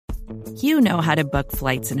You know how to book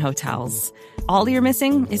flights and hotels. All you're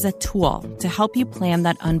missing is a tool to help you plan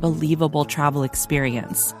that unbelievable travel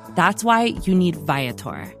experience. That's why you need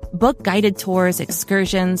Viator. Book guided tours,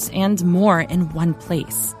 excursions, and more in one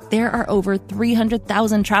place. There are over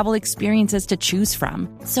 300,000 travel experiences to choose from,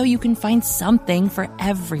 so you can find something for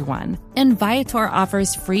everyone. And Viator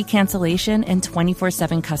offers free cancellation and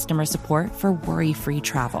 24/7 customer support for worry-free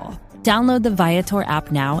travel. Download the Viator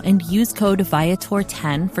app now and use code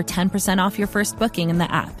Viator10 for 10% off your first booking in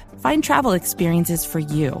the app. Find travel experiences for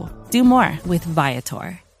you. Do more with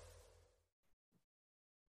Viator.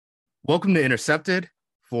 Welcome to Intercepted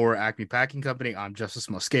for Acme Packing Company. I'm Justice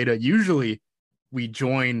Mosqueda. Usually we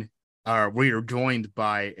are joined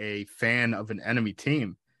by a fan of an enemy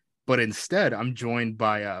team, but instead I'm joined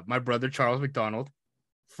by my brother Charles McDonald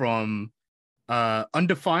from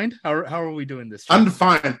Undefined. How are we doing this?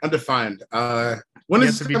 Undefined. When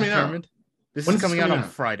is this coming out? This is coming out on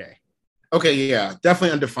Friday. Okay, yeah,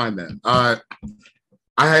 definitely Undefined then.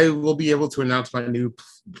 I will be able to announce my new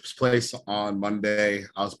place on Monday.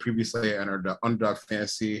 I was previously entered the Underdog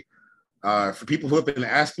Fantasy. For people who have been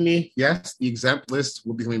asking me, yes, the exempt list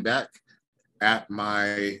will be coming back at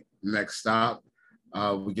my next stop.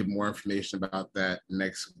 We'll give more information about that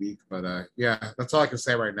next week. But yeah, that's all I can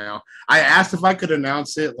say right now. I asked if I could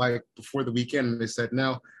announce it like before the weekend, and they said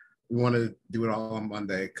no. We want to do it all on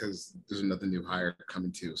Monday because there's another new hire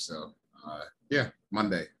coming too. So yeah,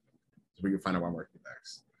 Monday. We can find out why I'm working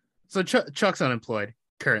next. So Chuck's unemployed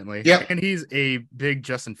currently, yeah, and he's a big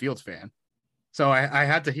Justin Fields fan. So I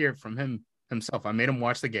had to hear it from him himself. I made him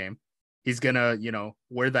watch the game. He's gonna,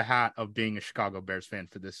 wear the hat of being a Chicago Bears fan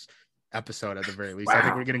for this episode at the very least. Wow. I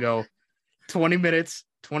think we're gonna go 20 minutes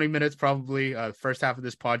probably. First half of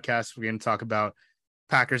this podcast, we're gonna talk about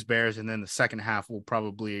Packers Bears, and then the second half we'll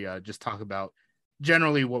probably just talk about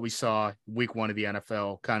generally what we saw week 1 of the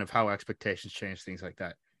NFL, kind of how expectations change, things like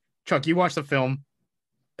that. Chuck, you watched the film.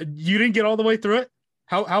 You didn't get all the way through it?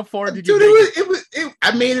 How far did you make it?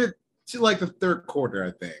 I made it to like the third quarter,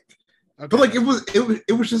 I think. Okay. But like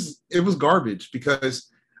it was garbage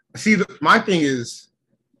because my thing is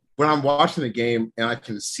when I'm watching the game and I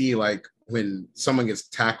can see like when someone gets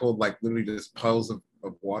tackled, like literally just puddles of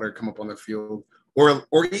water come up on the field, or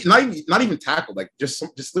not even tackled, like just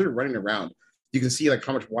literally running around. You can see like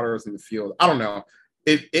how much water is in the field. I don't know.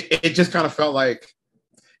 It just kind of felt like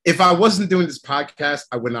if I wasn't doing this podcast,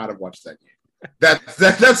 I would not have watched that game.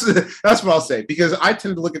 That's what I'll say, because I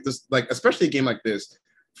tend to look at this, like, especially a game like this,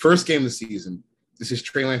 first game of the season. This is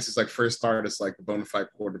Trey Lance's like first start as like the bona fide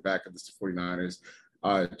quarterback of the 49ers.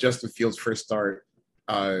 Justin Fields' first start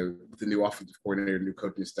with the new offensive coordinator, new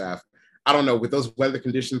coaching staff. I don't know, with those weather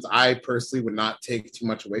conditions, I personally would not take too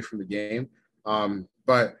much away from the game.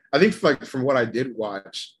 But I think like from what I did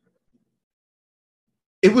watch,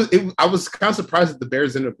 I was kind of surprised that the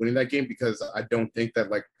Bears ended up winning that game, because I don't think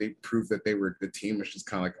that like they proved that they were a good team. It's just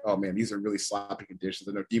kind of like, oh man, these are really sloppy conditions.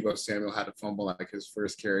 I know Deebo Samuel had a fumble like his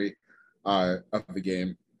first carry of the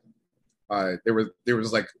game. There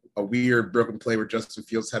was like a weird broken play where Justin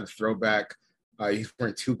Fields had a throwback. He's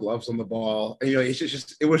wearing 2 gloves on the ball. And,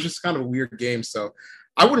 it was just kind of a weird game. So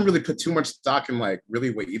I wouldn't really put too much stock in like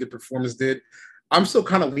really what either performance did. I'm still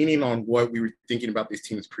kind of leaning on what we were thinking about these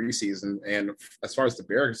teams preseason. And as far as the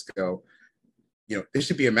Bears go, this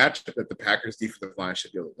should be a matchup that the Packers defensive line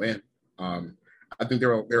should be able to win. I think there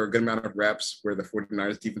were a good amount of reps where the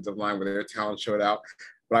 49ers defensive line, where their talent showed out.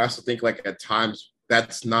 But I also think like at times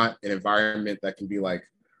that's not an environment that can be like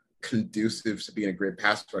conducive to being a great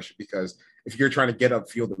pass rusher, because if you're trying to get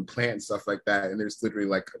upfield and plant and stuff like that, and there's literally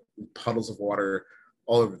like puddles of water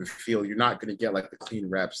all over the field, you're not going to get like the clean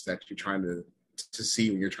reps that you're trying to see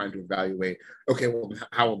when you're trying to evaluate, okay, well,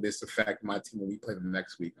 how will this affect my team when we play them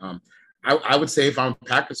next week? I would say if I'm a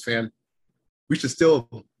Packers fan, we should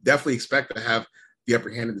still definitely expect to have the upper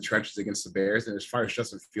hand in the trenches against the Bears. And as far as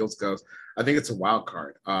Justin Fields goes, I think it's a wild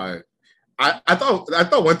card. I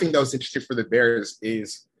thought one thing that was interesting for the Bears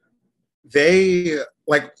is they,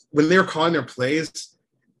 like, when they were calling their plays,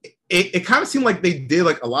 it kind of seemed like they did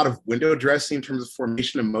like a lot of window dressing in terms of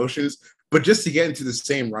formation and motions, but just to get into the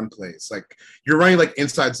same run plays. Like you're running like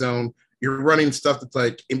inside zone, you're running stuff that's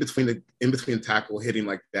like in between the tackle, hitting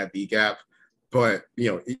like that B gap, but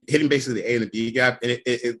hitting basically the A and the B gap. And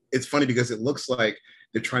it's funny because it looks like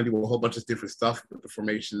they're trying to do a whole bunch of different stuff with the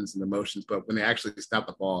formations and the motions, but when they actually snap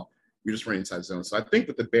the ball, you're just running inside zone. So I think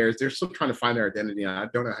with the Bears, they're still trying to find their identity, and I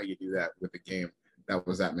don't know how you do that with a game that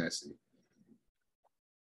was that messy.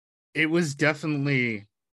 It was definitely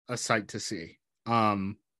a sight to see.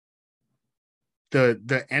 The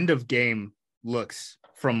end of game looks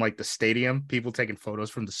from like the stadium, people taking photos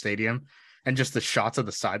from the stadium, and just the shots of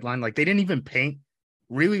the sideline. Like they didn't even paint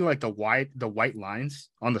really like the white lines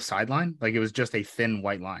on the sideline. Like it was just a thin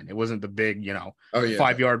white line. It wasn't the big,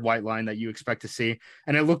 5-yard white line that you expect to see.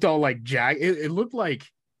 And it looked all like it looked like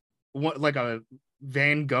like a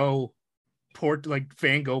Van Gogh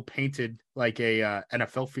painted like a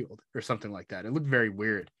NFL field or something like that. It looked very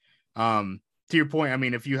weird. To your point, I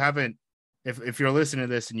mean, if you're listening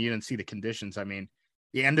to this and you didn't see the conditions, I mean,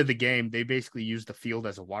 the end of the game, they basically used the field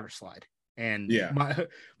as a water slide. And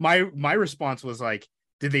my response was like,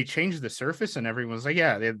 did they change the surface? And everyone was like,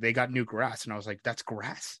 yeah, they got new grass. And I was like, that's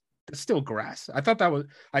grass. That's still grass.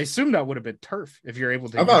 I assumed that would have been turf if you're able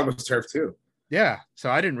to. I thought it was turf too. Yeah.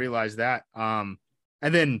 So I didn't realize that. And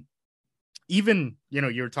then even,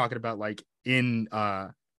 you were talking about like in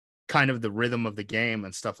kind of the rhythm of the game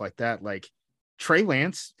and stuff like that. Like Trey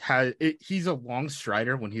Lance he's a long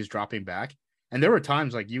strider when he's dropping back. And there were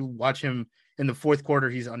times like you watch him in the fourth quarter,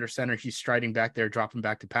 he's under center, he's striding back there, dropping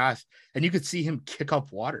back to pass, and you could see him kick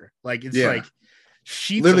up water. Like it's like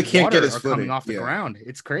sheets literally of can't water get his are footing. coming off the ground.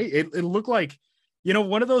 It's great. It looked like,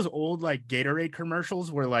 one of those old like Gatorade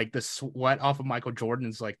commercials where like the sweat off of Michael Jordan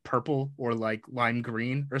is like purple or like lime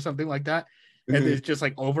green or something like that. Mm-hmm. And it just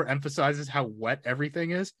like overemphasizes how wet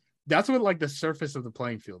everything is. That's what like the surface of the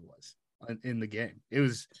playing field was in the game. It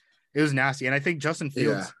was nasty. And I think Justin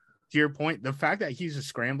Fields, to your point, the fact that he's a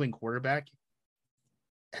scrambling quarterback,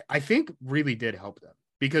 I think really did help them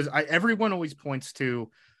because everyone always points to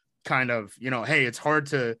kind of, hey, it's hard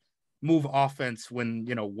to move offense when,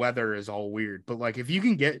 weather is all weird. But like, if you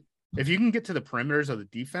can get to the perimeters of the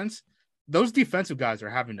defense, those defensive guys are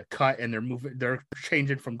having to cut and they're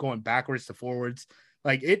changing from going backwards to forwards.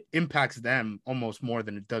 Like it impacts them almost more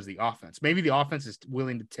than it does the offense. Maybe the offense is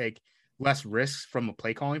willing to take less risks from a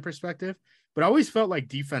play calling perspective, but I always felt like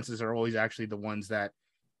defenses are always actually the ones that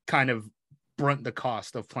kind of brunt the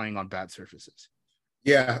cost of playing on bad surfaces.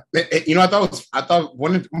 Yeah. I thought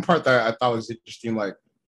one part that I thought was interesting, like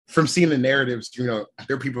from seeing the narratives, there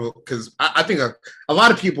are people, because I think a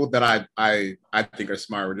lot of people that I think are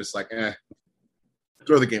smart were just like,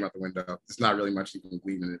 throw the game out the window. There's not really much you can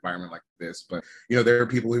believe in an environment like this. But, there are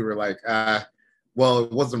people who were like, well,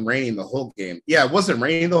 it wasn't raining the whole game. Yeah, it wasn't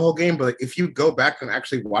raining the whole game, but if you go back and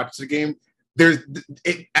actually watch the game,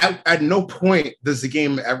 at no point does the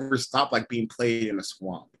game ever stop like being played in a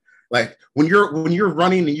swamp. Like when you're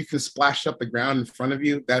running and you can splash up the ground in front of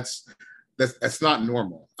you, that's not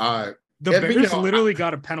normal. The Bears literally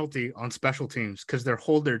got a penalty on special teams because their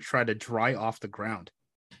holder tried to dry off the ground.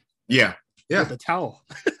 Yeah. With a towel.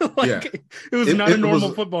 It was not a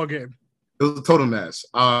normal football game. It was a total mess.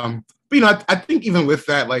 But I think even with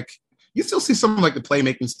that, like you still see some like the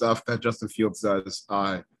playmaking stuff that Justin Fields does.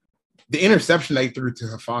 The interception they threw to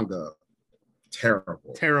Hufanga,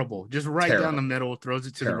 terrible. Just down the middle, throws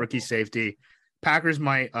it to the rookie safety. Packers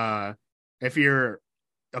might, if you're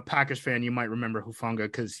a Packers fan, you might remember Hufanga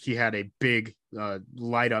because he had a big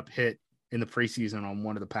light up hit in the preseason on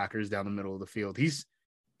one of the Packers down the middle of the field. He's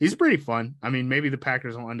pretty fun. I mean, maybe the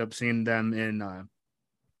Packers will end up seeing them in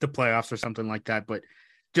the playoffs or something like that. But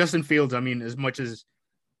Justin Fields, I mean, as much as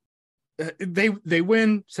they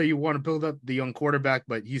win, so you want to build up the young quarterback,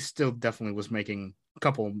 but he still definitely was making a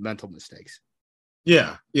couple mental mistakes.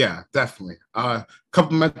 Yeah, definitely.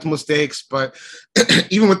 Couple mental mistakes, but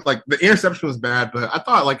even with like the interception was bad, but I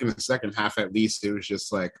thought like in the second half at least it was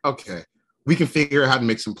just like, okay, we can figure out how to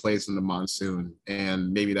make some plays in the monsoon,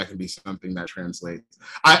 and maybe that can be something that translates.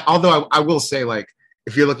 Although I will say, like,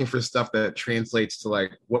 if you're looking for stuff that translates to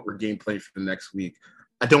like what we're game playing for the next week,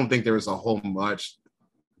 I don't think there was a whole much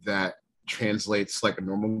that translates like a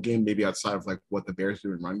normal game, maybe outside of like what the Bears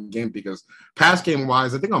do in running game, because pass game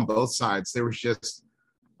wise, I think on both sides there was just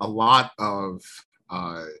a lot of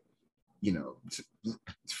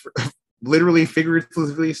literally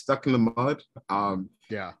figuratively stuck in the mud.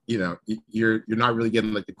 You're not really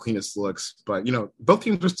getting like the cleanest looks, but both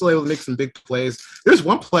teams were still able to make some big plays. There's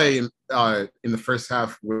one play in the first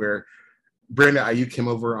half where Brandon Ayuk came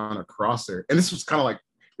over on a crosser, and this was kind of like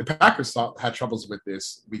the Packers had troubles with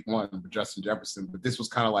this week one with Justin Jefferson, but this was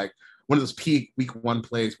kind of like one of those peak week one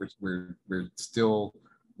plays where we're still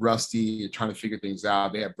rusty and trying to figure things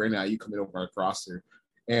out. They had Brandon Ayuk coming over on a crosser,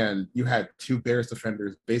 and you had two Bears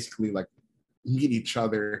defenders basically like meet each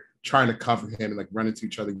other, trying to cover him and like run into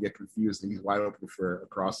each other and get confused, and he's wide open for a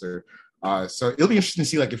crosser. So it'll be interesting to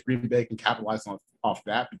see like if Green Bay can capitalize off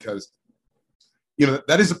that, because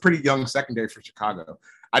that is a pretty young secondary for Chicago.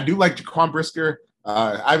 I do like Jaquan Brisker.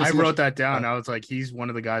 I wrote that down. I was like, he's one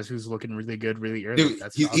of the guys who's looking really good, really early.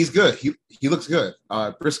 Dude, he's good. He looks good.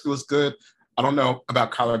 Brisker was good. I don't know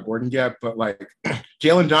about Kyler Gordon yet, but like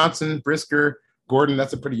Jalen Johnson, Brisker, Gordon,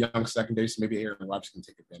 that's a pretty young secondary, so maybe Aaron Rodgers can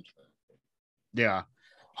take advantage of that. Yeah.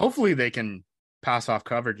 Hopefully they can pass off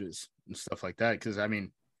coverages and stuff like that. Because I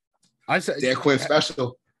mean, I said Dan Quinn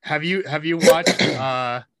special. Have you watched?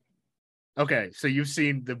 Okay, so you've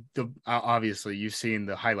seen the obviously you've seen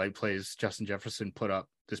the highlight plays Justin Jefferson put up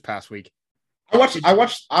this past week. I watched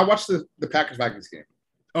the Packers Vikings game.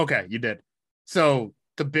 Okay, you did. So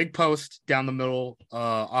the big post down the middle,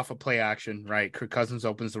 off of play action, right? Kirk Cousins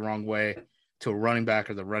opens the wrong way to a running back,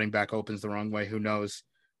 or the running back opens the wrong way. Who knows?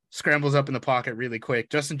 Scrambles up in the pocket really quick.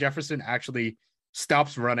 Justin Jefferson actually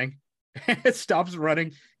stops running. Stops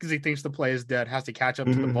running because he thinks the play is dead. Has to catch up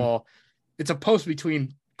to the ball. It's a post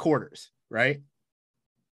between quarters, right?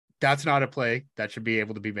 That's not a play that should be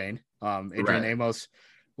able to be made. Adrian Amos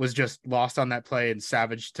was just lost on that play, and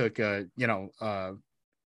Savage took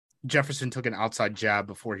Jefferson took an outside jab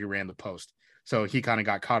before he ran the post. So he kind of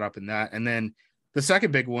got caught up in that. And then the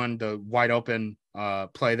second big one, the wide open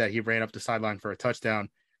play that he ran up the sideline for a touchdown,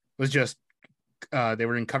 was just they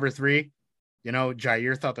were in cover 3.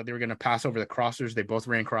 Jair thought that they were going to pass over the crossers. They both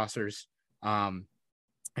ran crossers.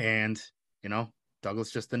 And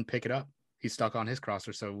Douglas just didn't pick it up. He stuck on his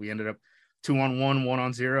crosser. So we ended up 2-on-1,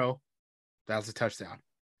 1-on-0. That was a touchdown.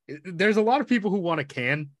 There's a lot of people who want to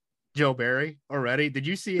can Joe Barry already. Did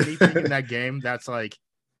you see anything in that game that's like,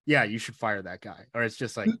 yeah, you should fire that guy? Or it's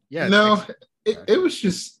just like, yeah. No, it was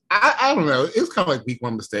just, I don't know. It was kind of like week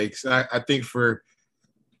 1 mistakes. I think for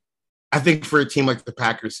a team like the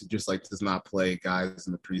Packers who just like does not play guys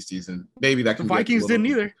in the preseason, maybe that can the Vikings didn't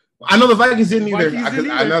either. I know the Vikings didn't either.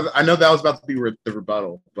 I know that was about to be the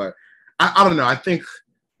rebuttal, but I don't know. I think,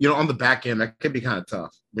 on the back end, that could be kind of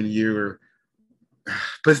tough when you're,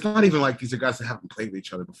 but it's not even like these are guys that haven't played with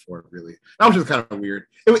each other before, really. That was just kind of weird.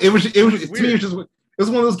 It was to me, it was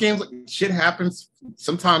one of those games like shit happens.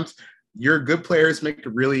 Sometimes your good players make a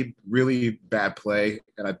really, really bad play.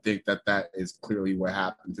 And I think that is clearly what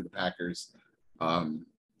happened to the Packers on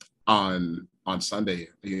Sunday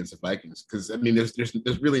against the Vikings. Because, I mean,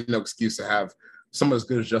 there's really no excuse to have someone as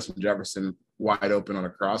good as Justin Jefferson wide open on a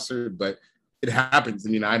crosser, but it happens.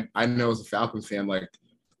 I mean, I know as a Falcons fan, like,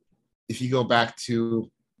 if you go back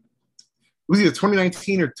to, it was either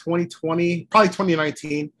 2019 or 2020, probably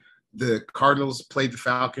 2019, the Cardinals played the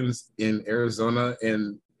Falcons in Arizona,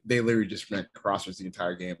 and they literally just ran crossers the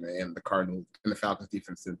entire game, and the Falcons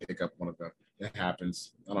defense didn't pick up one of them. It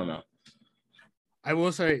happens. I don't know. I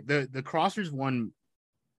will say the crossers one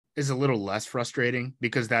is a little less frustrating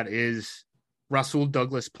because that is Rasul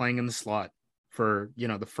Douglas playing in the slot for,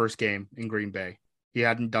 the first game in Green Bay. He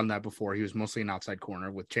hadn't done that before. He was mostly an outside corner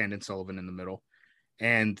with Chandon Sullivan in the middle.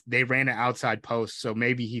 And they ran an outside post, so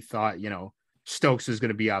maybe he thought, Stokes is going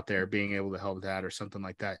to be out there being able to help that or something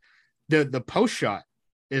like that. The post shot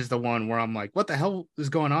is the one where I'm like, what the hell is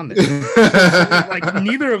going on there? Like,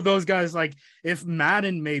 neither of those guys, like, if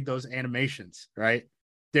Madden made those animations, right,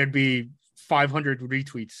 there'd be 500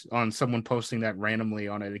 retweets on someone posting that randomly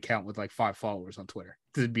on an account with like 5 followers on Twitter.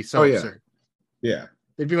 It'd be so absurd. Yeah.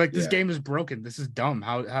 They'd be like, this game is broken. This is dumb.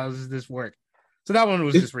 How does this work? So that one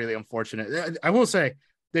was just really unfortunate. I will say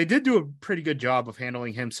they did do a pretty good job of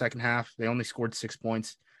handling him second half. They only scored 6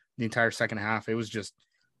 points the entire second half. It was just,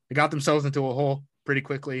 they got themselves into a hole pretty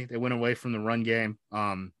quickly. They went away from the run game.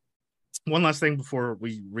 One last thing before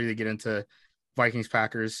we really get into Vikings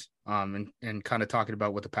Packers and kind of talking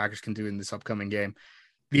about what the Packers can do in this upcoming game.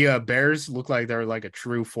 The Bears look like they're like a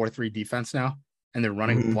true 4-3 defense now, and they're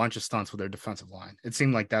running a bunch of stunts with their defensive line. It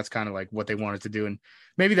seemed like that's kind of like what they wanted to do. And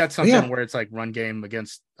maybe that's something where it's like run game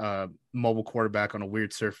against mobile quarterback on a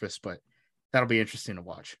weird surface, but that'll be interesting to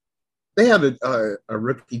watch. They had a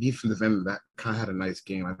rookie defensive end that kind of had a nice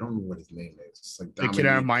game. I don't know what his name is. It's like the kid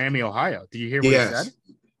out of Miami, Ohio. Did you hear what he said?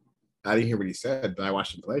 I didn't hear what he said, but I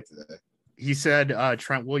watched him play today. He said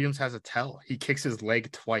Trent Williams has a tell. He kicks his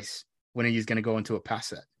leg twice when he's going to go into a pass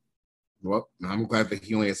set. Well, I'm glad that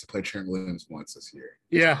he only has to play Trent Williams once this year.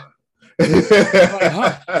 Yeah.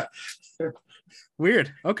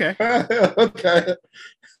 Weird. Okay. Okay.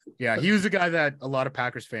 Yeah, he was the guy that a lot of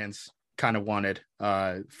Packers fans kind of wanted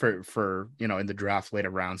for in the draft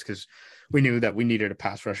later rounds, because we knew that we needed a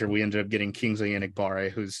pass rusher. We ended up getting Kingsley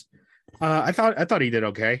Enagbare, who's I thought he did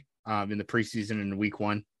okay in the preseason in week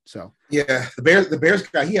 1. So yeah, the Bears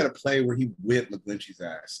guy, he had a play where he whipped McGlinchey's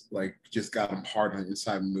ass, like just got him hard on the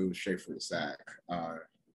inside move straight for the sack. Where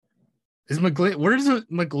does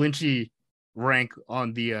McGlinchey rank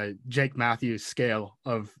on the Jake Matthews scale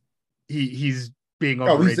of he's being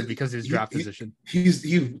overrated because of his draft position? He's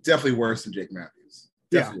definitely worse than Jake Matthews.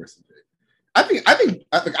 Definitely worse than Jake. I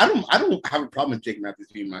don't have a problem with Jake Matthews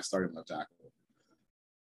being my starting left tackle.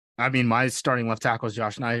 I mean, my starting left tackle is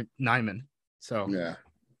Josh Neiman. So yeah.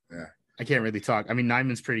 I can't really talk. I mean,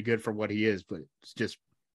 Nyman's pretty good for what he is, but it's just,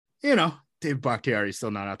 Dave Bakhtiari is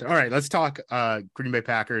still not out there. All right, let's talk Green Bay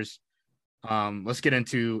Packers. Let's get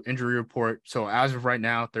into injury report. So as of right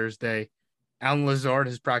now, Thursday, Allen Lazard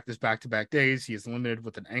has practiced back-to-back days. He is limited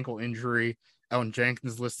with an ankle injury. Elgton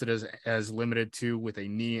Jenkins listed as limited too with a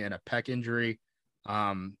knee and a pec injury.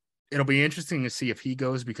 It'll be interesting to see if he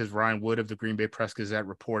goes, because Ryan Wood of the Green Bay Press Gazette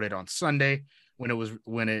reported on Sunday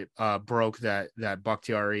when it broke that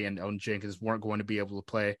Bakhtiari and Elgton Jenkins weren't going to be able to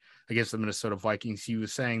play against the Minnesota Vikings. He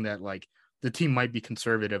was saying that like the team might be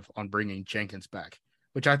conservative on bringing Jenkins back,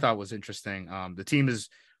 which I thought was interesting. The team is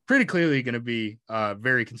pretty clearly going to be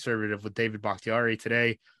very conservative with David Bakhtiari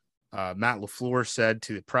today. Matt LaFleur said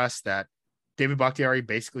to the press that David Bakhtiari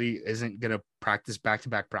basically isn't going to practice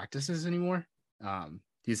back-to-back practices anymore.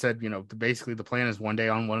 He said, basically the plan is 1 day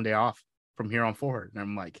on, 1 day off from here on forward. And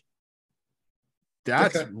I'm like,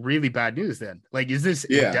 that's really bad news then. Like, is this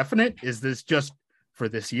indefinite? Is this just for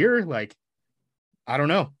this year? Like, I don't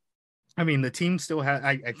know. I mean, the team still has,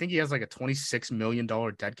 I think he has like a $26 million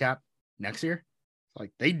dead cap next year.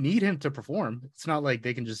 Like, they need him to perform. It's not like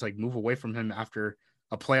they can just like move away from him after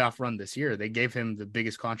a playoff run this year. They gave him the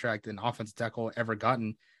biggest contract an offensive tackle ever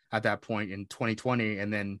gotten at that point in 2020.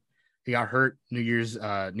 And then he got hurt New Year's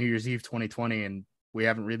Eve 2020. And we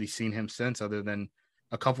haven't really seen him since, other than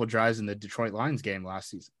a couple of drives in the Detroit Lions game last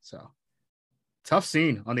season. So tough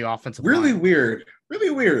scene on the offensive really line. Really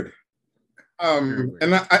weird. And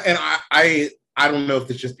I don't know if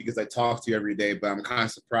it's just because I talk to you every day, but I'm kind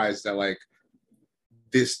of surprised that like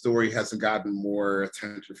this story hasn't gotten more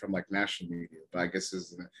attention from like national media. But I guess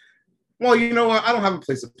well, you know what? I don't have a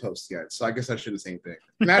place to post yet, so I guess I shouldn't say anything.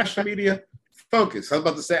 National media, focus. I was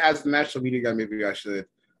about to say, as the national media guy, maybe I should,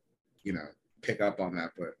 pick up on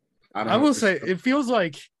that. But I will say, it feels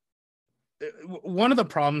like one of the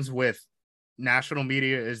problems with national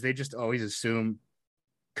media is they just always assume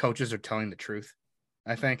coaches are telling the truth.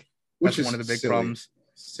 I think that's one of the big problems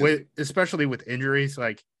especially with injuries.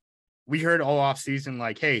 Like, we heard all off season,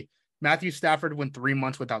 like, hey, Matthew Stafford went 3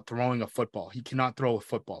 months without throwing a football. He cannot throw a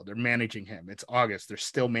football. They're managing him. It's August. They're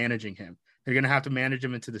still managing him. They're going to have to manage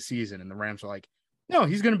him into the season. And the Rams are like, no,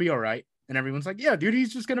 he's going to be all right. And everyone's like, yeah, dude,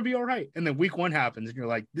 he's just going to be all right. And then week 1 happens and you're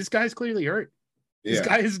like, this guy's clearly hurt. Yeah. This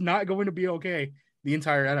guy is not going to be okay the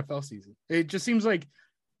entire NFL season. It just seems like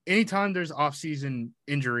anytime there's off-season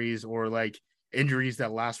injuries or like injuries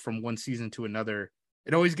that last from one season to another,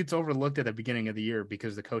 it always gets overlooked at the beginning of the year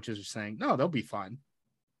because the coaches are saying, no, they'll be fine.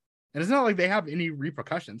 And it's not like they have any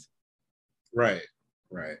repercussions. Right.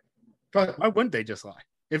 But why wouldn't they just lie?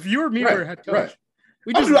 If you or me were head coach,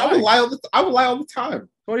 I would lie all the time.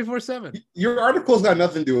 24/7. Your article's got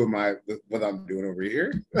nothing to do with what I'm doing over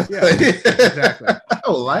here. Yeah, exactly. I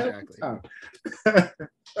will lie all the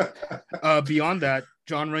time. Beyond that,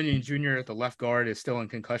 John Runyon Jr. the left guard is still in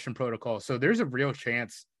concussion protocol. So there's a real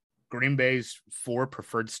chance Green Bay's 4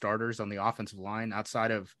 preferred starters on the offensive line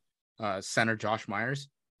outside of center Josh Myers,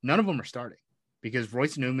 none of them are starting because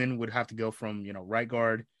Royce Newman would have to go from, right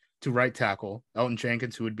guard to right tackle. Elgton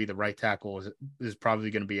Jenkins, who would be the right tackle, is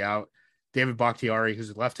probably going to be out. David Bakhtiari,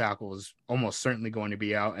 who's the left tackle, is almost certainly going to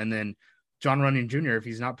be out. And then John Runyon Jr., if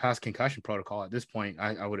he's not past concussion protocol at this point,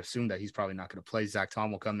 I would assume that he's probably not going to play. Zach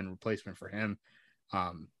Tom will come in replacement for him.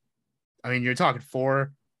 I mean, you're talking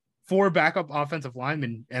four backup offensive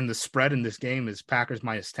linemen, and the spread in this game is Packers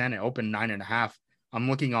 -10. It opened 9.5. I'm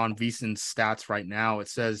looking on VSiN's stats right now. It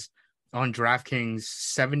says on DraftKings,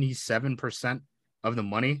 77% of the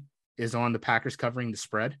money is on the Packers covering the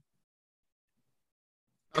spread.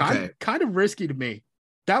 Kind of risky to me.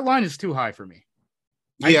 That line is too high for me.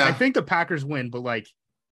 Yeah. I think the Packers win, but like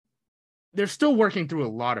they're still working through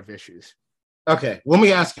a lot of issues. Okay, let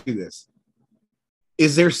me ask you this.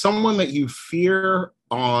 Is there someone that you fear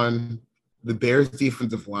on the Bears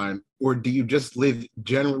defensive line, or do you just live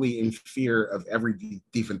generally in fear of every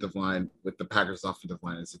defensive line with the Packers offensive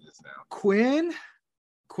line as it is now? Quinn's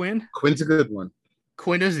a good one.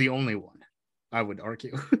 Quinn is the only one, I would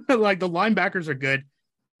argue. Like, the linebackers are good.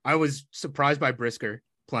 I was surprised by Brisker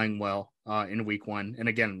playing well in week 1. And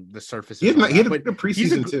again, the surface. He had a good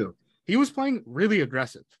preseason too. He was playing really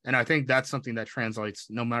aggressive. And I think that's something that translates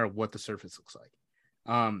no matter what the surface looks like.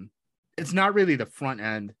 It's not really the front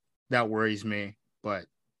end that worries me, but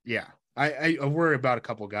yeah, I worry about a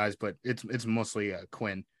couple of guys, but it's mostly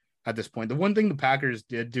Quinn at this point. The one thing the Packers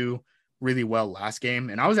did do really well last game,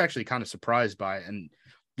 and I was actually kind of surprised by it. And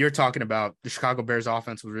you're talking about the Chicago Bears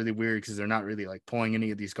offense was really weird because they're not really like pulling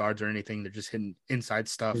any of these guards or anything. They're just hitting inside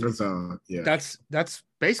stuff. Yeah. That's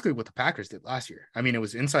basically what the Packers did last year. I mean, it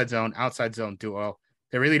was inside zone, outside zone duo.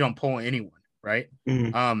 They really don't pull anyone, right?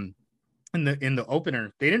 Mm-hmm. in the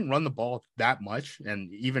opener, they didn't run the ball that much,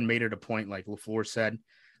 and even made it a point, like LaFleur said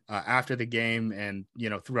after the game, and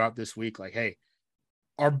throughout this week, like, hey,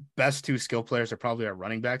 our best two skill players are probably our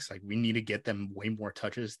running backs. Like, we need to get them way more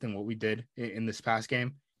touches than what we did in this past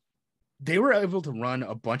game. They were able to run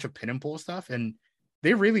a bunch of pin and pull stuff, and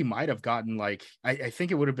they really might have gotten like, I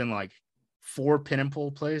think it would have been like 4 pin and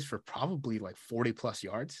pull plays for probably like 40 plus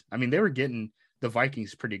yards. I mean, they were getting the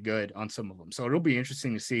Vikings pretty good on some of them. So it'll be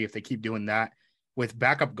interesting to see if they keep doing that with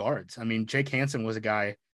backup guards. I mean, Jake Hansen was a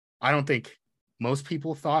guy I don't think most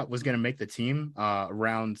people thought was going to make the team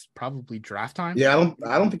around probably draft time. Yeah,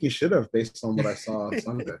 I don't think he should have, based on what I saw on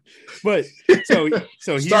Sunday. But so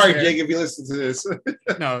he's sorry, there. Jake, if you listen to this.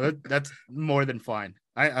 No, that's more than fine.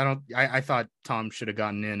 I thought Tom should have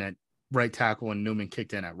gotten in at right tackle and Newman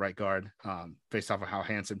kicked in at right guard, based off of how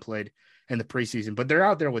Hansen played in the preseason. But they're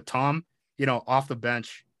out there with Tom, off the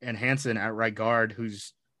bench, and Hansen at right guard,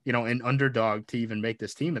 who's an underdog to even make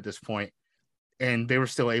this team at this point. And they were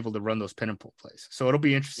still able to run those pin and pull plays. So it'll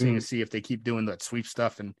be interesting to see if they keep doing that sweep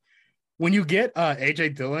stuff. And when you get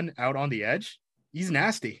AJ Dillon out on the edge, he's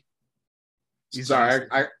nasty. Sorry,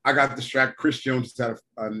 nasty. I got distracted. Chris Jones had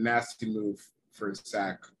a nasty move for a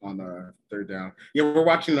sack on the third down. Yeah, we're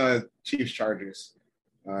watching the Chiefs Chargers.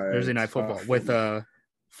 Thursday Night Football with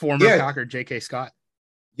former Packer J.K. Scott.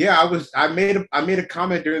 Yeah, I made a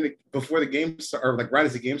comment before the game started, or like right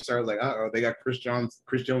as the game started. I was like, they got Chris Jones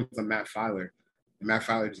and Matt Filer. And Matt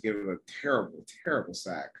Filer just gave him a terrible, terrible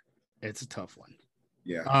sack. It's a tough one.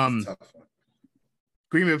 Yeah, it's a tough one.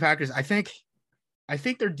 Green Bay Packers, I think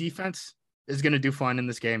their defense is going to do fine in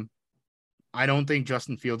this game. I don't think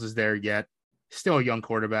Justin Fields is there yet. Still a young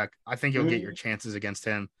quarterback. I think you'll get your chances against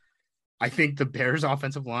him. I think the Bears'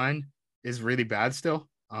 offensive line is really bad still.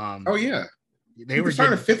 Oh, yeah. They were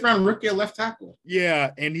starting a 5th-round rookie at left tackle.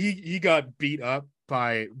 Yeah, and he got beat up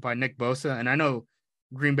by Nick Bosa. And I know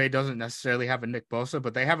Green Bay doesn't necessarily have a Nick Bosa,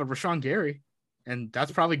 but they have a Rashawn Gary, and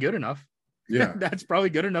that's probably good enough. Yeah, that's probably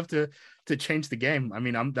good enough to change the game. I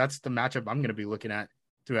mean, that's the matchup I'm going to be looking at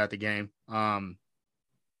throughout the game. I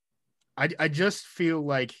just feel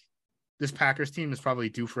like this Packers team is probably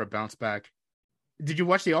due for a bounce back. Did you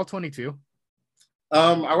watch the All-22?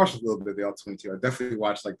 I watched a little bit of the All-22. I definitely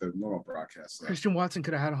watched like the normal broadcast. So. Christian Watson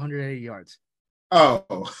could have had 180 yards.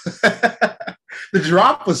 Oh, the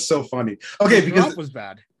drop was so funny. Okay, the drop was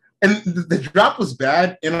bad, and the drop was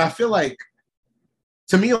bad, and I feel like,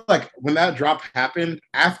 to me, like when that drop happened,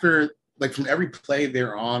 after like from every play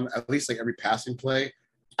they're on, at least like every passing play,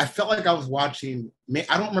 I felt like I was watching.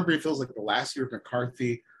 I don't remember if it was like the last year of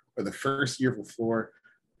McCarthy or the first year of LaFleur,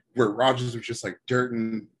 where Rodgers was just like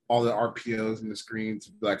dirting all the RPOs and the screens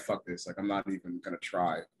to be like, "Fuck this! Like I'm not even gonna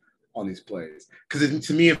try on these plays." Because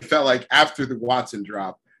to me, it felt like after the Watson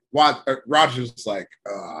drop, Rodgers was like,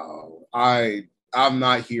 I'm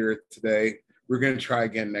not here today. We're gonna try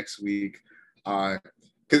again next week.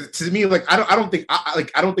 Because to me, like I don't think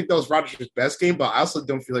that was Rodgers' best game, but I also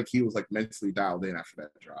don't feel like he was like mentally dialed in after that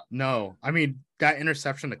drop. No, I mean that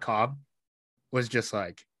interception to Cobb was just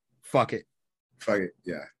like, fuck it,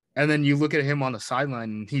 yeah. And then you look at him on the sideline,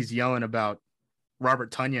 and he's yelling about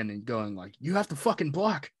Robert Tonyan and going like, "You have to fucking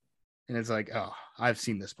block," and it's like, oh, I've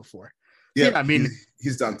seen this before. Yeah, I mean,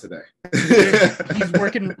 he's done today. He's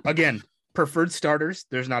working again. Preferred starters.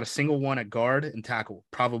 There's not a single one at guard and tackle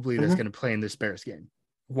probably that's going to play in this Bears game.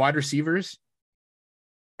 Wide receivers,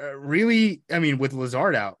 really. I mean, with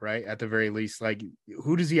Lazard out, right, at the very least, like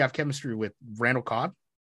who does he have chemistry with? Randall Cobb,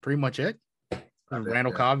 pretty much it.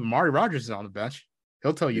 Randall Cobb and Amari Rodgers is on the bench.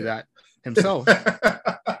 He'll tell you that himself.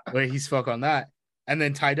 But he spoke on that. And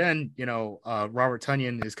then tight end, Robert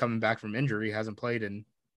Tonyan is coming back from injury. He hasn't played in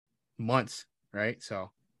months, right? So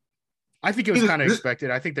I think it was kind of expected.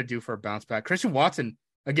 I think they're due for a bounce back. Christian Watson,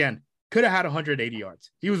 again, could have had 180 yards.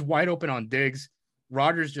 He was wide open on Diggs.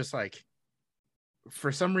 Rodgers just like,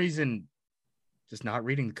 for some reason, just not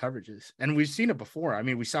reading the coverages. And we've seen it before. I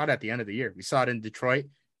mean, we saw it at the end of the year. We saw it in Detroit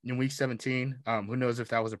in week 17. Who knows if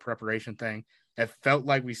that was a preparation thing. It felt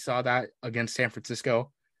like we saw that against San Francisco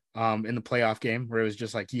in the playoff game, where it was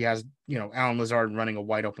just like he has, Alan Lazard running a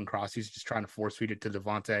wide open cross. He's just trying to force feed it to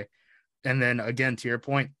Devontae. And then again, to your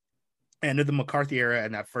point, end of the McCarthy era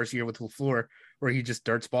and that first year with LaFleur, where he just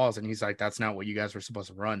dirts balls and he's like, that's not what you guys were supposed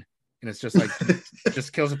to run. And it's just like,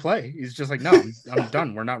 just kills a play. He's just like, no, I'm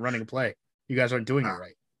done. We're not running a play. You guys aren't doing it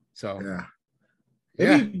right. So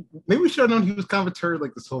maybe we should have known he was kind of a turd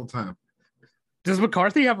like this whole time. Does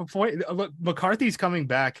McCarthy have a point? Look, McCarthy's coming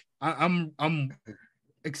back. I'm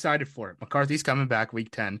excited for it. McCarthy's coming back week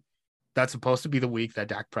 10. That's supposed to be the week that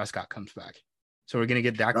Dak Prescott comes back. So we're going to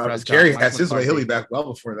get Dak Prescott. Jerry has his way. He'll be back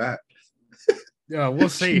well before that. We'll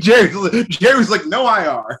see. Jerry's like, no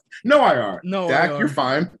IR. No IR. No, Dak, you're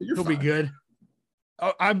fine. He'll be good.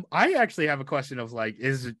 Oh, I actually have a question of like,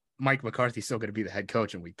 is Mike McCarthy still going to be the head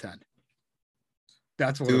coach in Week 10?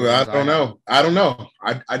 That's what. Dude, I don't know. I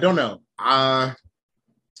don't know. I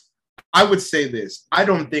would say this. I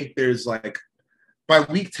don't think there's like by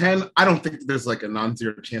Week 10. I don't think there's like a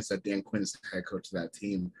non-zero chance that Dan Quinn is the head coach of that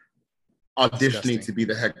team, auditioning to be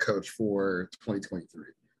the head coach for 2023.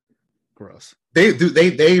 Gross. They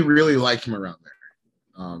really like him around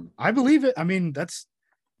there. I believe it. I mean, that's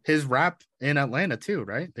his rap in Atlanta too,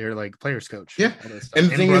 right? They're like players coach. Yeah, and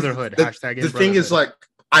the brotherhood. The thing is, like,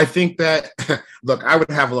 I think that look, I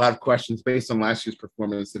would have a lot of questions based on last year's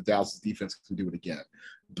performance if Dallas' defense can do it again.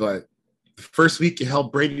 But the first week you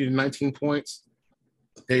held Brady to 19 points.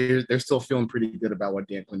 They're still feeling pretty good about what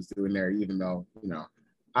Dan Quinn's doing there, even though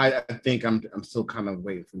I think I'm still kind of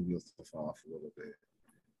waiting for the wheels to fall off a little bit.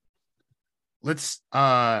 Let's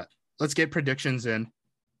get predictions in.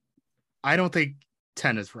 I don't think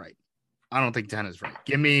 10 is right. I don't think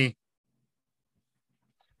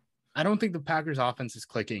the Packers offense is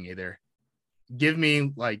clicking either. Give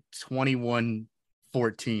me like 21-14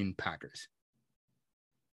 Packers.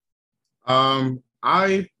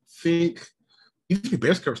 I think you think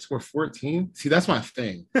Bears could score 14. See, that's my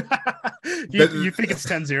thing. you think it's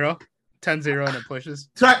 10-0? 10-0 and it pushes?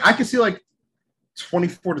 So I can see like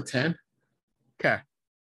 24-10. Okay.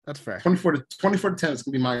 That's fair. 24 to 10 is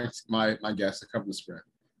gonna be my guess to cover the spread.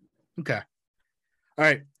 Okay. All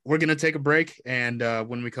right. We're gonna take a break, and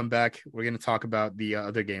when we come back, we're gonna talk about the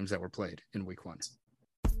other games that were played in Week 1.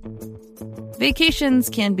 Vacations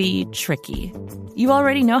can be tricky. You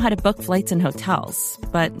already know how to book flights and hotels,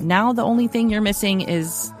 but now the only thing you're missing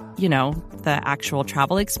is, the actual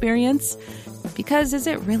travel experience. Because is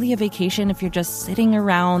it really a vacation if you're just sitting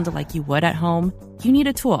around like you would at home? You need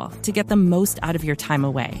a tool to get the most out of your time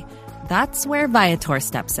away. That's where Viator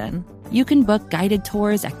steps in. You can book guided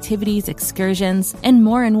tours, activities, excursions, and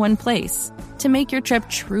more in one place to make your trip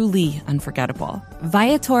truly unforgettable.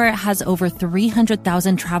 Viator has over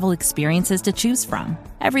 300,000 travel experiences to choose from.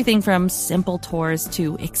 Everything from simple tours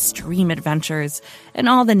to extreme adventures and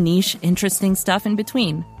all the niche, interesting stuff in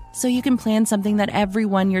between. So you can plan something that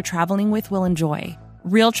everyone you're traveling with will enjoy.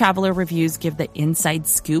 Real traveler reviews give the inside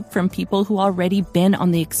scoop from people who already been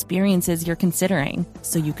on the experiences you're considering,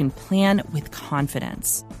 so you can plan with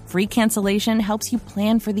confidence. Free cancellation helps you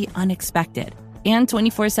plan for the unexpected. And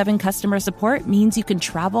 24/7 customer support means you can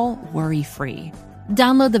travel worry-free.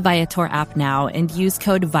 Download the Viator app now and use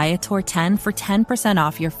code Viator10 for 10%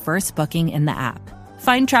 off your first booking in the app.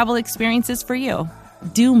 Find travel experiences for you.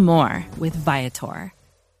 Do more with Viator.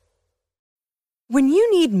 When you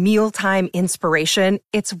need mealtime inspiration,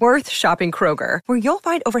 it's worth shopping Kroger, where you'll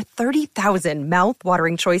find over 30,000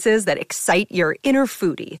 mouth-watering choices that excite your inner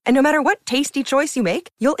foodie. And no matter what tasty choice you make,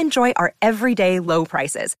 you'll enjoy our everyday low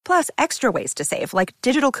prices, plus extra ways to save, like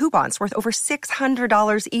digital coupons worth over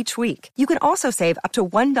 $600 each week. You can also save up to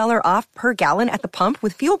 $1 off per gallon at the pump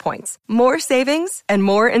with fuel points. More savings and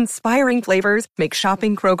more inspiring flavors make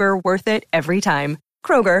shopping Kroger worth it every time.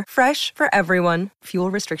 Kroger, fresh for everyone.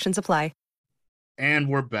 Fuel restrictions apply. And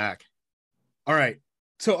we're back. All right.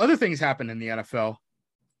 So other things happen in the NFL.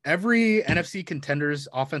 Every NFC contender's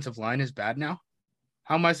offensive line is bad now.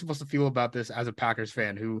 How am I supposed to feel about this as a Packers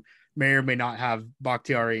fan who may or may not have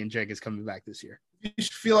Bakhtiari and Jenkins coming back this year? You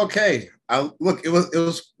should feel okay. Look, it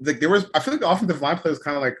was like I feel like the offensive line play was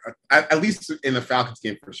kind of like, at least in the Falcons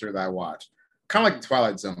game for sure that I watched, kind of like the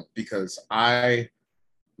Twilight Zone, because I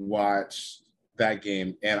watched that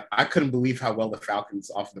game and I couldn't believe how well the Falcons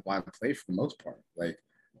offensive line played for the most part. Like,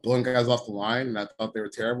 blowing guys off the line, and I thought they were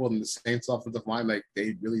terrible. And the Saints offensive line, like,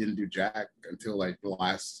 they really didn't do jack until like the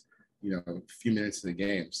last few minutes of the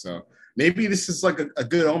game. So maybe this is like a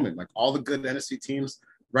good omen. Like, all the good NFC teams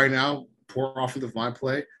right now, poor offensive line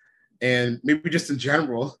play, and maybe just in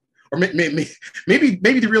general, or maybe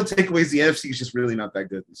the real takeaway is the NFC is just really not that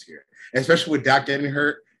good this year, and especially with Dak getting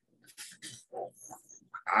hurt.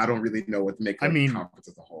 I don't really know what to make of the conference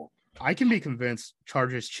as a whole. I can be convinced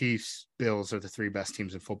Chargers, Chiefs, Bills are the three best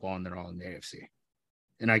teams in football, and they're all in the AFC.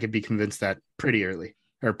 And I could be convinced that pretty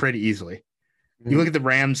easily. You look at the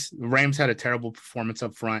Rams. The Rams had a terrible performance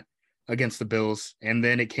up front against the Bills, and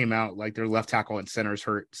then it came out like their left tackle and center is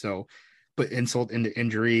hurt. So, but insult into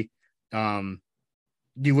injury. You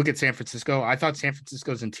look at San Francisco. I thought San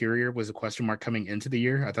Francisco's interior was a question mark coming into the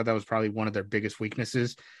year. I thought that was probably one of their biggest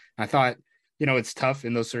weaknesses. I thought, it's tough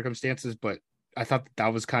in those circumstances, but I thought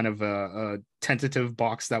that was kind of a tentative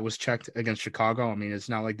box that was checked against Chicago. I mean, it's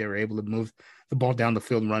not like they were able to move the ball down the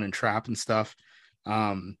field and run and trap and stuff.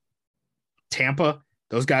 Tampa,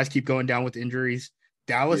 Those guys keep going down with injuries.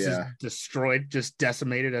 Dallas is Yeah. destroyed, just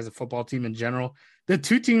decimated as a football team in general. The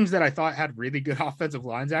two teams that I thought had really good offensive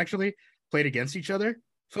lines actually played against each other,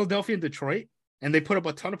 Philadelphia and Detroit, and they put up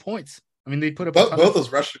a ton of points. I mean, they put up both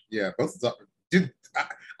those Russian, both of those, dude.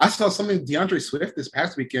 I saw something DeAndre Swift this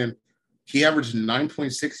past weekend. He averaged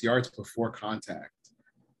 9.6 yards before contact.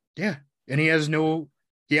 Yeah, and he has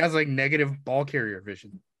like negative ball carrier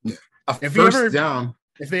vision. Yeah. If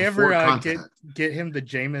they ever get him the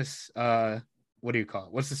Jameis, what do you call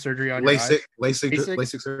it? What's the surgery on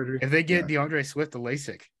LASIK surgery? If they get DeAndre Swift the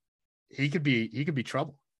LASIK, he could be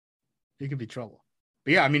trouble. He could be trouble.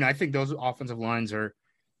 But yeah, I mean, I think those offensive lines are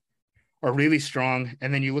really strong.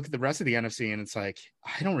 And then you look at the rest of the NFC, and it's like,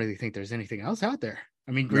 I don't really think there's anything else out there.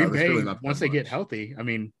 I mean, Green Bay, really once they get healthy, I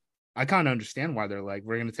mean, I kind of understand why they're like,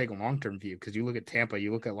 we're going to take a long-term view, because you look at Tampa,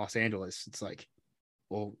 you look at Los Angeles, it's like,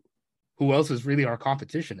 well, who else is really our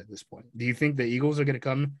competition at this point? Do you think the Eagles are going to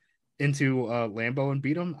come into Lambeau and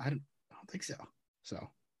beat them? I don't think so. So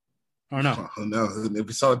I don't know. Oh no! If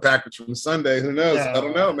we saw the Packers from Sunday, who knows? I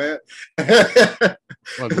don't know, man.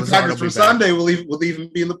 Look, the Packers from Sunday will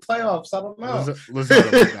even be in the playoffs. I don't know.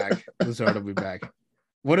 Lazard will be back. Lazard will be back.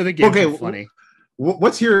 What are the games funny?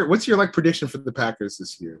 What's your like prediction for the Packers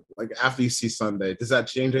this year? Like after you see Sunday, does that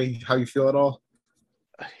change how you feel at all?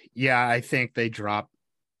 Yeah, I think they drop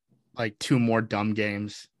like two more dumb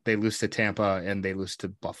games. They lose to Tampa and they lose to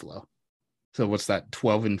Buffalo. So what's that?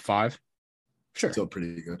 12-5. Sure, still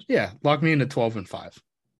pretty good. Yeah, lock me into 12-5.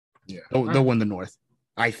 Yeah, they'll win the North.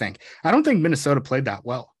 I think. I don't think Minnesota played that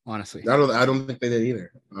well, honestly. I don't think they did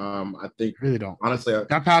either. I think really don't. Honestly,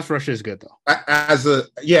 that pass rush is good though.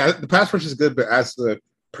 The pass rush is good, but as the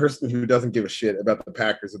person who doesn't give a shit about the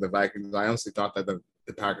Packers or the Vikings, I honestly thought that the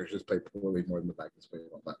Packers just played poorly more than the Vikings played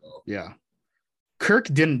well. Yeah, Kirk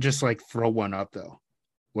didn't just like throw one up though,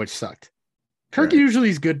 which sucked. Kirk usually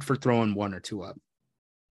is good for throwing one or two up.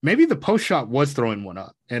 Maybe the post shot was throwing one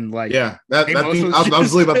up, and like I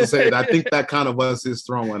was really about to say that. I think that kind of was his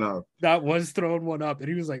throwing one up. That was throwing one up, and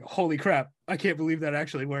he was like, "Holy crap! I can't believe that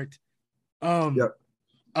actually worked."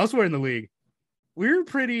 Elsewhere in the league, we were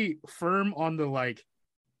pretty firm on the like,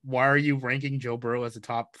 why are you ranking Joe Burrow as a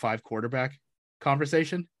top 5 quarterback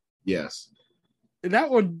conversation? Yes, that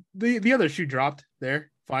one, the other shoe dropped there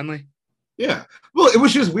finally. Yeah, well, it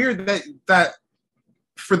was just weird that.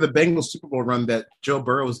 For the Bengals Super Bowl run, that Joe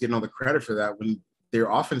Burrow was getting all the credit for that when their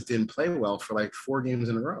offense didn't play well for like 4 games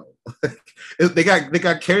in a row. they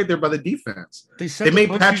got carried there by the defense. They made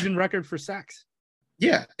postseason record for sacks.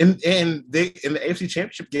 Yeah, and they in the AFC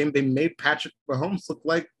Championship game they made Patrick Mahomes look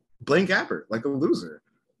like Blaine Gabbert, like a loser.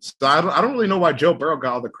 So I don't really know why Joe Burrow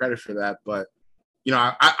got all the credit for that, but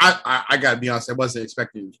I gotta be honest, I wasn't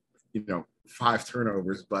expecting 5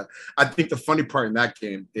 turnovers, but I think the funny part in that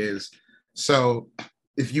game is so.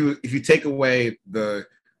 If you take away the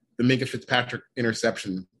Minkah Fitzpatrick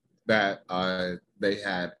interception that they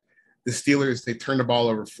had, the Steelers, they turned the ball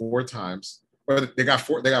over 4 times, or they got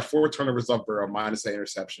 4 turnovers off Burrow minus that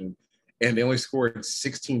interception, and they only scored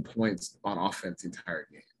 16 points on offense the entire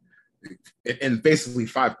game, and basically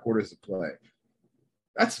 5 quarters of play.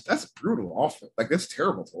 That's brutal offense. Like that's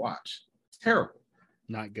terrible to watch. It's terrible.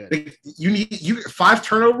 Not good. Like, you 5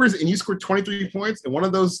 turnovers and you scored 23 points, and one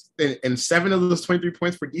of those and 7 of those 23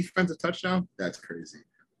 points for defensive touchdown. That's crazy.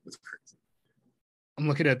 That's crazy. I'm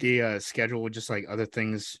looking at the schedule with just like other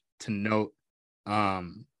things to note.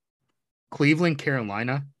 Cleveland,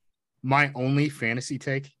 Carolina. My only fantasy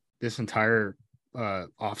take this entire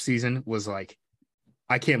offseason was like,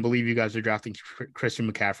 I can't believe you guys are drafting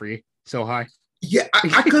Christian McCaffrey so high. Yeah,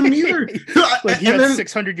 I couldn't either. Like he had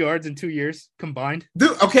 600 yards in 2 years combined.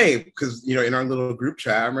 Dude, okay, because in our little group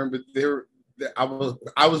chat, I remember I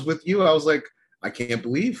was with you. I was like, I can't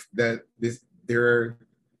believe that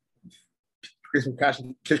Christian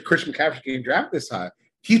McCaffrey getting drafted this high.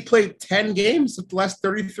 He's played 10 games of the last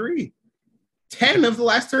 33. 10 of the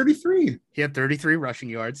last 33. He had 33 rushing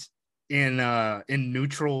yards in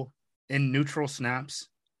neutral snaps.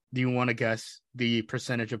 Do you want to guess the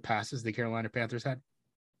percentage of passes the Carolina Panthers had?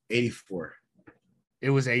 84. It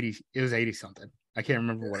was 80. It was 80 something. I can't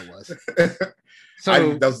remember what it was.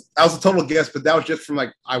 So that was a total guess, but that was just from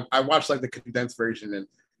like I watched like the condensed version, and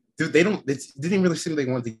dude, it didn't really seem like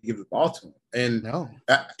they wanted to give the ball to him. And no,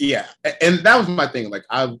 and that was my thing. Like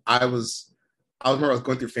I remember I was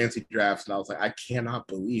going through fancy drafts, and I was like, I cannot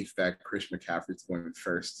believe that Christian McCaffrey's going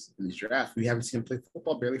first in these drafts. We haven't seen him play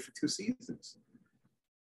football barely for 2 seasons.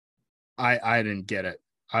 I didn't get it.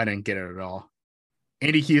 I didn't get it at all.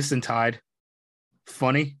 Andy Houston tied.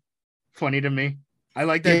 Funny to me. I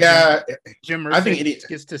like that. Yeah, Jim Murphy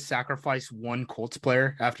gets to sacrifice one Colts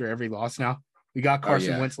player after every loss now. We got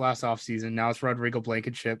Carson yeah. Wentz last offseason. Now it's Rodrigo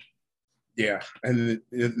Blankenship. Yeah, and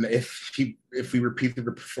if we repeat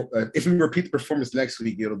the performance next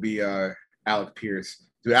week, it'll be Alec Pierce.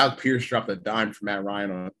 Dude, Alec Pierce dropped a dime for Matt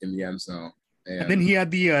Ryan in the end zone, and then he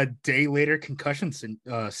had the day later concussion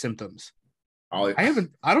symptoms. I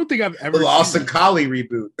don't think I've ever lost a Collie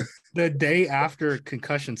reboot. The day after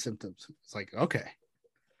concussion symptoms. It's like, okay.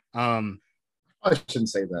 I shouldn't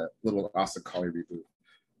say that. Little Austin Collie reboot.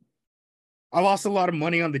 I lost a lot of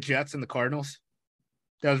money on the Jets and the Cardinals.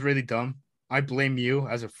 That was really dumb. I blame you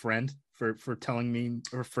as a friend for telling me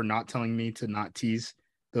or for not telling me to not tease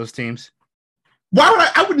those teams. Why would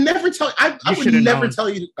I would never tell I would never tell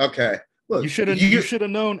you. Okay. Look, you should have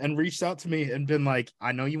known and reached out to me and been like,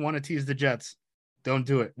 I know you want to tease the Jets. Don't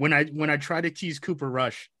do it. When I try to tease Cooper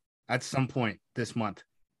Rush at some point this month,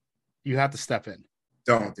 you have to step in.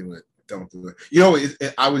 Don't do it. Don't do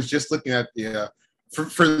it. I was just looking at the for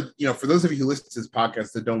those of you who listen to this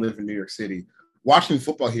podcast that don't live in New York City, watching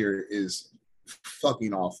football here is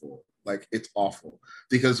fucking awful. Like, it's awful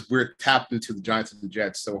because we're tapped into the Giants and the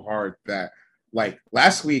Jets so hard that, like,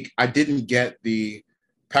 last week I didn't get the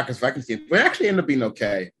Packers-Vikings game, but it actually ended up being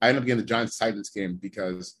okay. I ended up getting the Giants-Titans game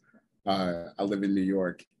because I live in New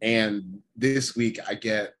York. And this week I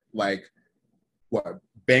get, like,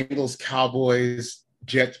 Bengals, Cowboys,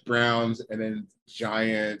 Jets, Browns, and then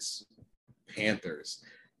Giants, Panthers.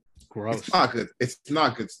 Gross. It's not good. It's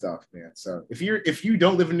not good stuff, man. So if you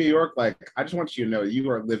don't live in New York, like, I just want you to know you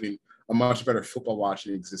are living a much better football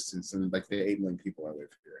watching existence than like the 8 million people I live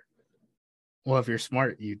here. Well, if you're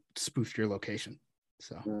smart, you spoof your location.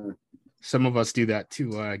 So some of us do that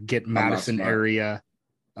to get Madison area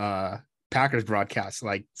Packers broadcasts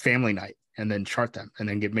like Family Night and then chart them and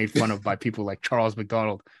then get made fun of by people like Charles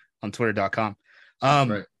McDonald on Twitter.com.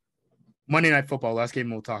 Right. Monday Night Football, last game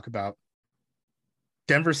we'll talk about.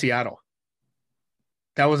 Denver, Seattle.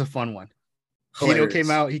 That was a fun one. Gino came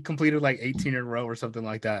out. He completed like 18 in a row or something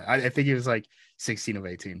like that. I think he was like 16 of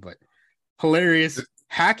 18, but hilarious.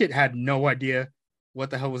 Hackett had no idea what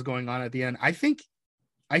the hell was going on at the end. I think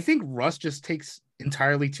Russ just takes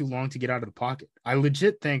entirely too long to get out of the pocket. I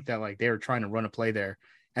legit think that like they were trying to run a play there,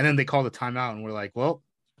 and then they called a timeout, and we're like, well,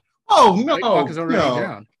 the clock is already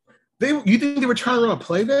down. You think they were trying to run a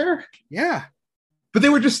play there? Yeah. But they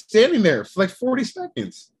were just standing there for like 40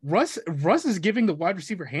 seconds. Russ is giving the wide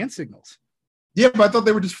receiver hand signals. Yeah, but I thought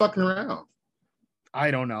they were just fucking around. I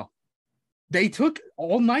don't know. They took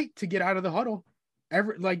all night to get out of the huddle,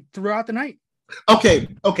 throughout the night. Okay,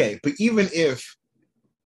 but even if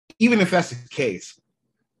that's the case,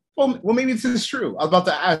 well, maybe this is true. I was about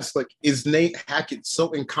to ask, like, is Nate Hackett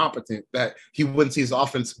so incompetent that he wouldn't see his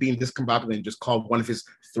offense being discombobulated and just called one of his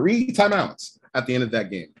 3 timeouts at the end of that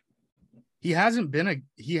game? He hasn't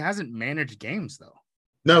managed games though.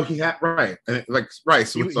 No, he had right. Right.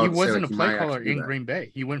 So he wasn't a play caller in Green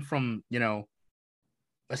Bay. He went from,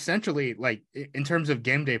 essentially like in terms of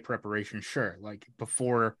game day preparation, sure. Like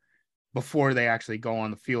before they actually go on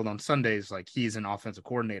the field on Sundays, like he's an offensive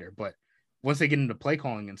coordinator. But once they get into play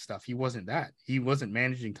calling and stuff, he wasn't that. He wasn't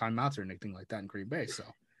managing timeouts or anything like that in Green Bay. So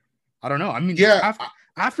I don't know. I mean, yeah.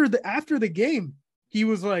 After the game, he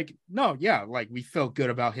was like, no, yeah, like we felt good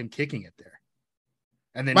about him kicking it there.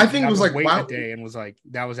 And then my thing was like, wait a day and was like,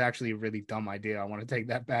 that was actually a really dumb idea. I want to take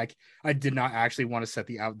that back. I did not actually want to set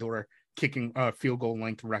the outdoor kicking field goal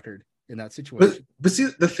length record in that situation. But see,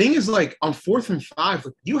 the thing is, like, on 4th and 5,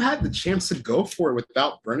 like, you had the chance to go for it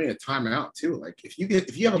without burning a timeout too. Like, if you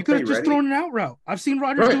have you could have just thrown an out route. I've seen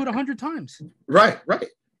Rodgers do it 100 times. Right.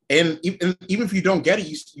 And even if you don't get it,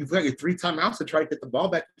 you've got your 3 timeouts to try to get the ball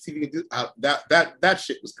back and see if you can do that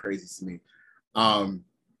shit was crazy to me.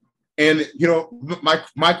 And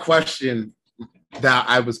my question that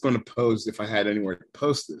I was going to pose if I had anywhere to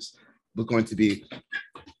post this was going to be,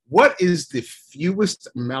 what is the fewest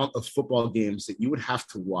amount of football games that you would have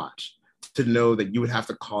to watch to know that you would have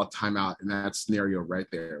to call a timeout in that scenario right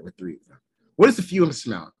there with 3 of them? What is the fewest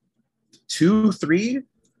amount? 2, 3?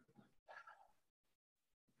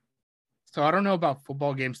 So I don't know about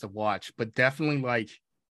football games to watch, but definitely like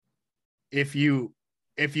if you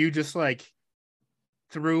just like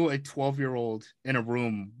threw a 12-year-old in a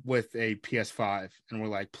room with a PS5 and we're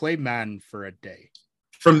like, play Madden for a day.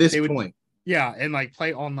 From this point. Yeah, and like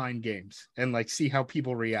play online games and like see how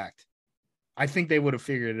people react. I think they would have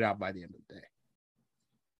figured it out by the end of the day.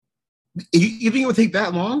 You think it would take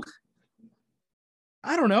that long?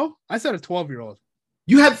 I don't know. I said a 12-year-old.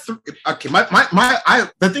 You had okay.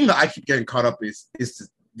 The thing that I keep getting caught up is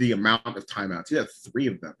the amount of timeouts. You have 3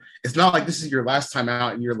 of them. It's not like this is your last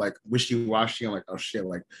timeout and you're like wishy-washy and like, oh shit,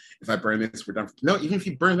 like if I burn this, we're done. No, even if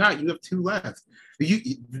you burn out, you have 2 left.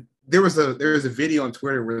 there was a video on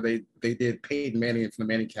Twitter where they did Peyton Manning from the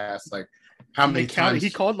Manning cast, like how many times he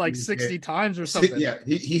called like 60 times or something. Yeah,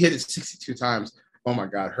 he hit it 62 times. Oh my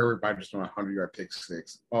God, Herbert Bryant just won a 100-yard pick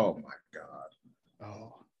six. Oh my God.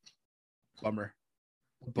 Oh, bummer.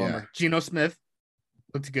 Yeah. Geno Smith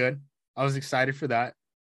looked good. I was excited for that.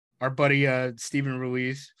 Our buddy Steven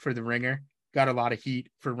Ruiz for the Ringer got a lot of heat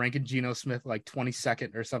for ranking Geno Smith like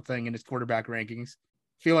 22nd or something in his quarterback rankings.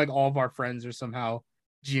 Feel like all of our friends are somehow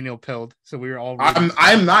Geno pilled, so we were all.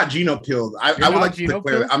 I'm not Geno pilled. I would like to Geno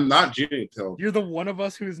declare pilled? that I'm not Geno pilled. You're the one of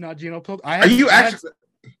us who is not Geno pilled. Are you actually?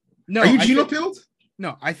 No. Are you Geno pilled?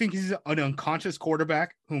 No, I think he's an unconscious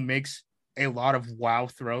quarterback who makes a lot of wow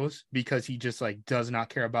throws because he just like does not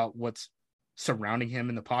care about what's surrounding him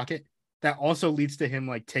in the pocket. That also leads to him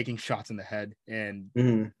like taking shots in the head, and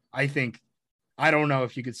I don't know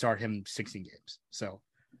if you could start him 16 games. So,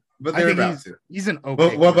 but they're about to. He's an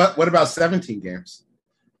okay. What about 17 games?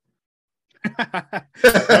 I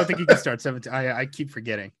don't think he can start 17. I keep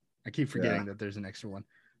forgetting. That there's an extra one.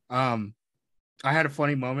 I had a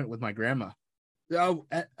funny moment with my grandma.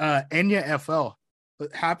 Enya FL,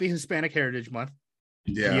 Happy Hispanic Heritage Month.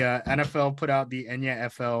 Yeah. The NFL put out the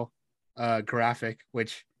Enya FL graphic,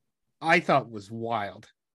 which I thought was wild.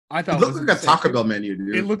 I thought it looked like a Taco Bell menu,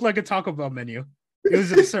 dude. It looked like a Taco Bell menu. It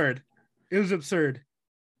was absurd.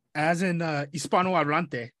 As in Hispano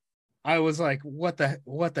Hablante. I was like, what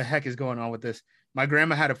the heck is going on with this? My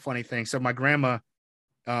grandma had a funny thing. So my grandma,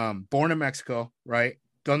 born in Mexico, right?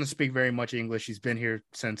 Doesn't speak very much English. She's been here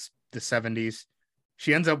since the 70s.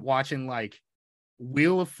 She ends up watching like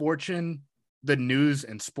Wheel of Fortune, the news,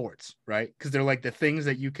 and sports, right? Because they're like the things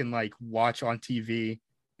that you can like watch on TV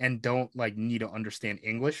and don't like need to understand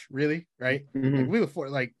English, really, right? Mm-hmm. Like Wheel of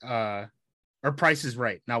Fortune, like or Price is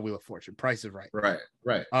Right, not Wheel of Fortune. Price is Right.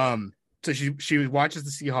 Right. So she watches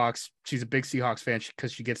the Seahawks. She's a big Seahawks fan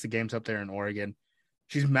because she gets the games up there in Oregon.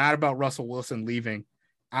 She's mad about Russell Wilson leaving.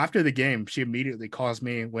 After the game, she immediately calls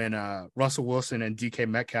me when Russell Wilson and DK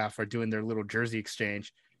Metcalf are doing their little jersey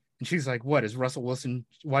exchange. And she's like, what is Russell Wilson?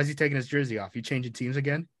 Why is he taking his jersey off? You changing teams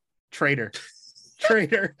again? Traitor.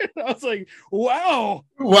 I was like, wow.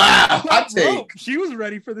 Hot take. She was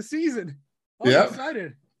ready for the season. I was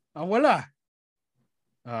excited. Voila.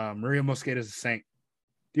 Maria Mosqueda is a saint.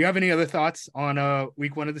 Do you have any other thoughts on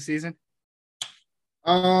week 1 of the season?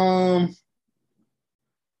 Not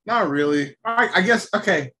really. All right, I guess.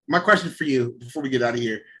 Okay, my question for you before we get out of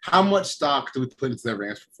here: how much stock do we put into the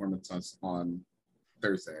Rams' performance on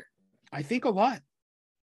Thursday? I think a lot.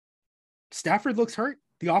 Stafford looks hurt.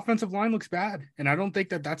 The offensive line looks bad, and I don't think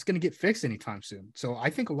that that's going to get fixed anytime soon. So I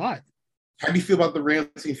think a lot. How do you feel about the Rams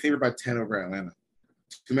being favored by 10 over Atlanta?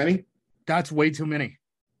 Too many? That's way too many.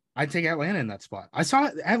 I'd take Atlanta in that spot. I saw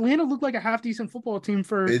Atlanta look like a half decent football team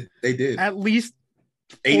for they did at least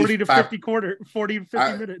 40 to 50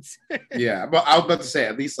 minutes. Yeah, but I was about to say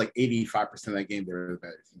at least like 85% of that game they were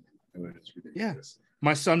better. It was ridiculous. Yeah.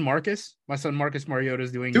 My son Marcus Mariota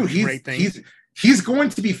is doing great things. He's going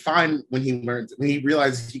to be fine when he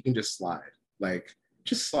realizes he can just slide. Like,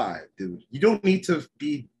 just slide, dude. You don't need to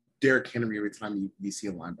be Derrick Henry every time you see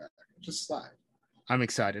a linebacker. Just slide. I'm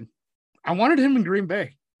excited. I wanted him in Green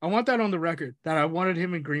Bay. I want that on the record that I wanted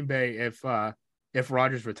him in Green Bay if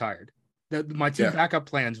Rodgers retired. My two backup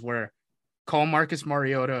plans were call Marcus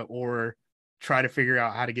Mariota or try to figure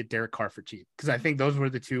out how to get Derek Carr for cheap, because I think those were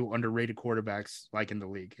the two underrated quarterbacks like in the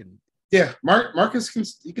league. And yeah, Marcus can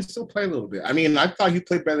still play a little bit. I mean, I thought he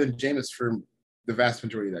played better than Jameis for the vast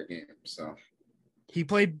majority of that game. So he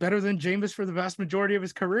played better than Jameis for the vast majority of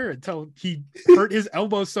his career until he hurt his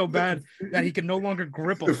elbow so bad that he could no longer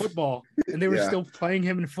grip a football, and they were still playing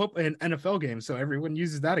him in NFL games. So everyone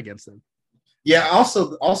uses that against him. Yeah.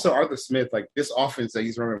 Also Arthur Smith, like this offense that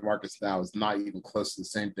he's running with Marcus now is not even close to the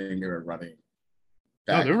same thing they were running.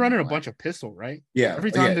 No, they're running a bunch of pistol, right? Yeah.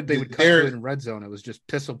 Every time that they would cut to it in red zone, it was just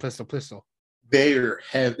pistol. They're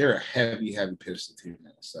a heavy pistol team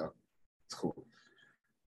now, so it's cool.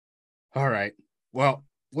 All right. Well,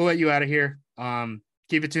 we'll let you out of here.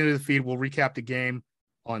 Keep it tuned to the feed. We'll recap the game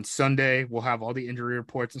on Sunday. We'll have all the injury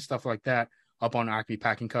reports and stuff like that up on Acme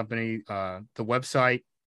Packing Company, the website.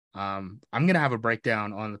 I'm going to have a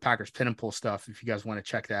breakdown on the Packers pin and pull stuff if you guys want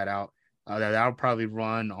to check that out. That'll probably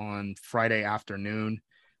run on Friday afternoon.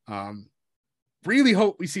 Really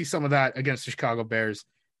hope we see some of that against the Chicago Bears,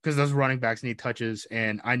 because those running backs need touches,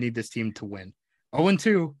 and I need this team to win.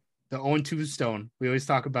 0-2, the 0-2 stone. We always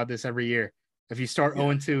talk about this every year. If you start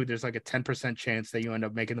 0-2, there's like a 10% chance that you end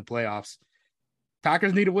up making the playoffs.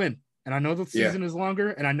 Packers need to win. And I know the season is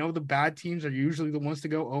longer, and I know the bad teams are usually the ones to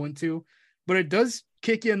go 0-2, but it does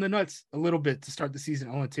kick you in the nuts a little bit to start the season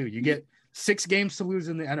 0-2. You get 6 games to lose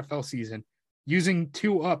in the NFL season. Using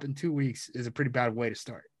 2 up in 2 weeks is a pretty bad way to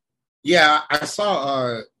start. Yeah, I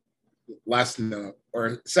saw last note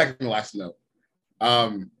or second to last note.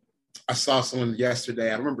 I saw someone yesterday.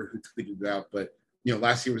 I don't remember who tweeted it out, but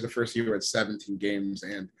last year was the first year at 17 games,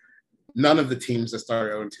 and none of the teams that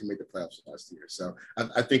started 0-2 made the playoffs last year. So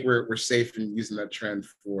I think we're safe in using that trend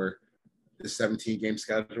for the 17 game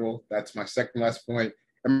schedule. That's my second last point.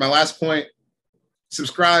 And my last point,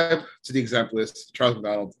 subscribe to the Exempt List, Charles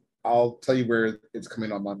McDonald. I'll tell you where it's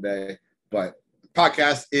coming on Monday, but the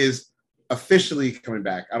podcast is officially coming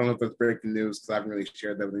back. I don't know if that's breaking news because I haven't really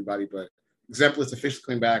shared that with anybody, but Exempt List officially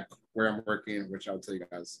coming back where I'm working, which I'll tell you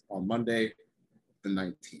guys on Monday, the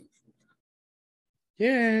 19th.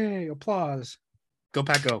 Yay, applause. Go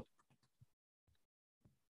Pack Go.